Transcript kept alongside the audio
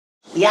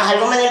Ja,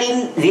 hallo meine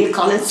Lieben,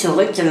 willkommen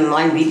zurück zu einem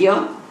neuen Video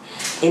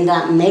in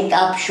der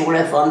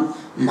Make-up-Schule von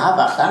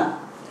Mabacher.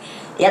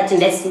 Ihr habt im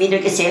letzten Video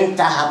gesehen,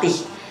 da habe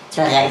ich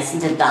zwei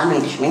reizende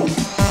Damen geschminkt.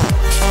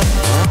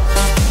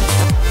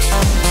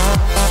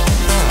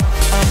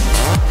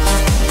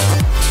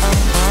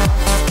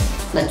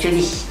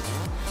 Natürlich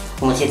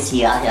muss jetzt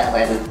hier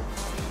herarbeiten.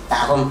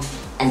 Darum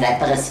ein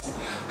weiteres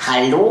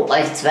Hallo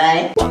euch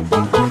zwei.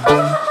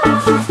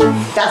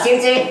 Da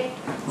sind sie,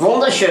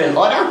 wunderschön,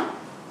 oder?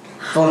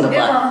 Wunderbar.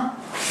 Ja.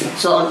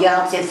 So, und ihr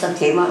habt jetzt ein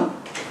Thema.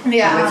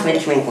 Ja. Du willst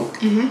mich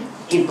schminken.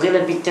 Die Brille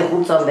bitte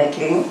rutsam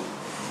weglegen.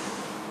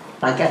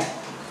 Danke.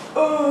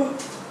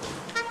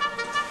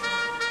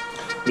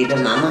 Liebe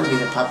Mama,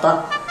 liebe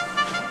Papa,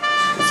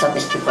 es hat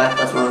mich gefreut,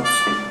 dass wir uns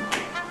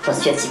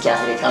fast 40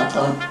 Jahre gekannt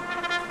haben.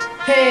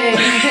 Hey!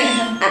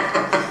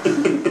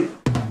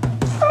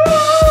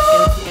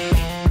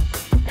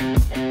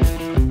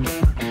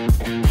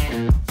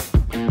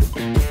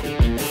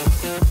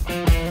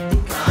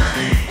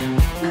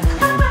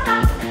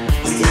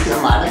 Ist das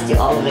normal, dass die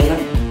Augenringe?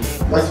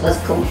 Was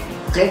kommt?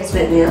 Rechts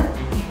mit mir?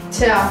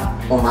 Tja.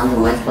 Oh Mann,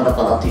 du meinst mal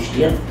davon auf die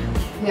Stirn?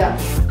 Ja.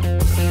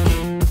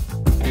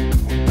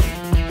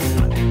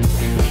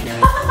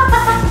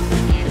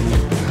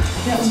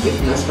 Es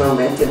gibt manchmal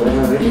Momente, wo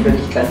man wirklich über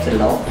die Kante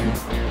laufen.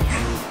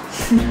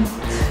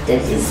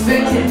 Das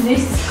wird dir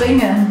nichts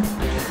bringen.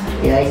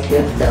 Ja, ich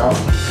fürchte auch.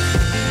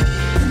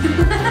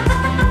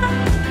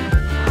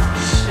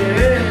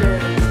 Schön.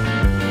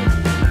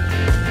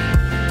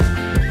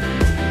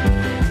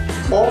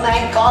 Oh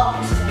mein Gott!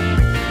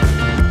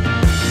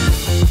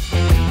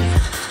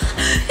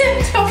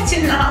 Jetzt auf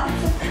die Nase.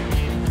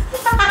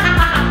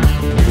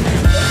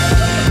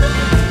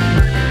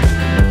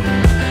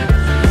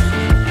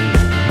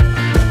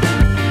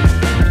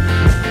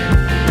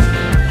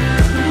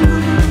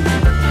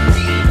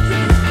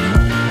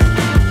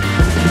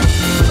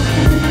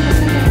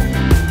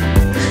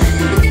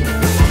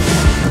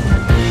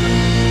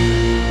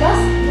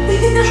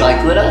 Schau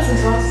gut aus.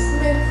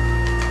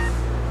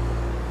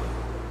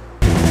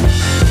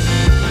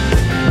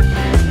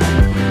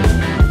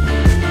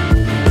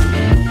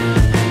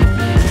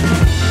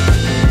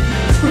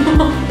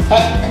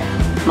 Hey,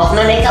 mach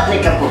mein Make-up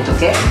nicht kaputt,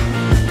 okay?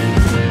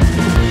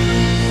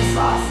 Das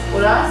war's,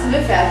 oder? Sind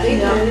wir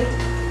fertig? Ja.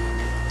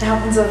 Wir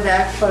haben unser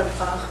Werk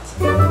vollbracht.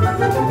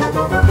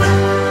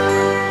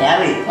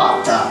 Harry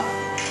Potter.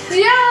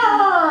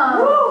 Ja!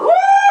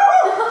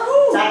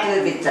 Zeig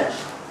mir bitte.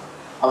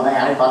 Aber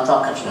der Harry Potter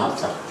hat keinen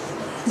Schnauzer.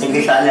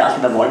 Irgendwie schauen wir aus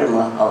wie bei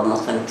Voldemort, aber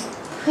macht ja nichts.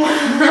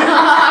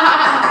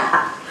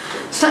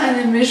 Das war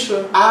eine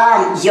Mischung.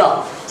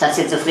 Ja, seid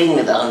ihr zufrieden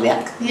mit eurem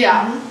Werk?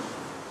 Ja.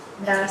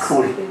 Ja, ist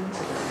Cool. zufrieden.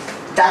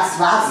 Das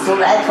war's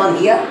soweit von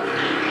hier.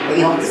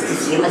 Ich hoffe, dass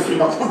das jemals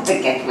wieder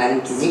runtergeht in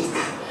meinem Gesicht.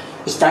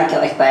 Ich danke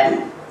euch beiden.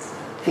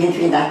 Vielen,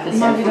 vielen Dank fürs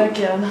Immer Helfen. wieder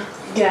gerne.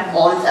 Gerne.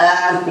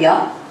 Und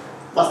ja,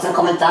 lasst einen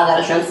Kommentar, wer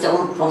der Schönste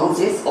von uns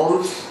ist.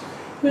 Und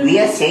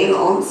wir sehen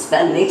uns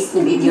beim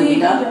nächsten Video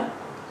wieder.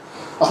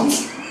 Und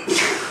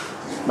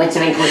wollt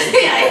ihr wen grüßen?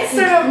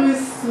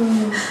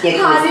 Ihr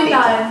grüßt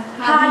Hadilein.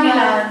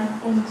 Hadilein.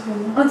 Und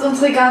Und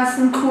unsere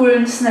ganzen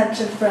coolen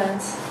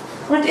Snapchat-Friends.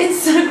 Und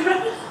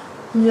Instagram.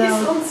 ja.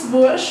 Ist uns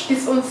wurscht.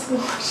 Ist uns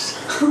wurscht.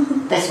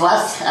 Das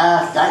war's.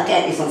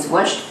 Danke, ist uns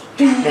wurscht.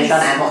 Wir schauen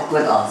einfach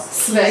gut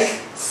aus. Zweck.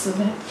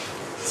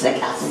 Zweck.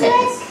 Ach, Zweck.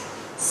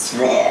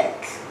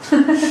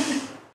 Zweck.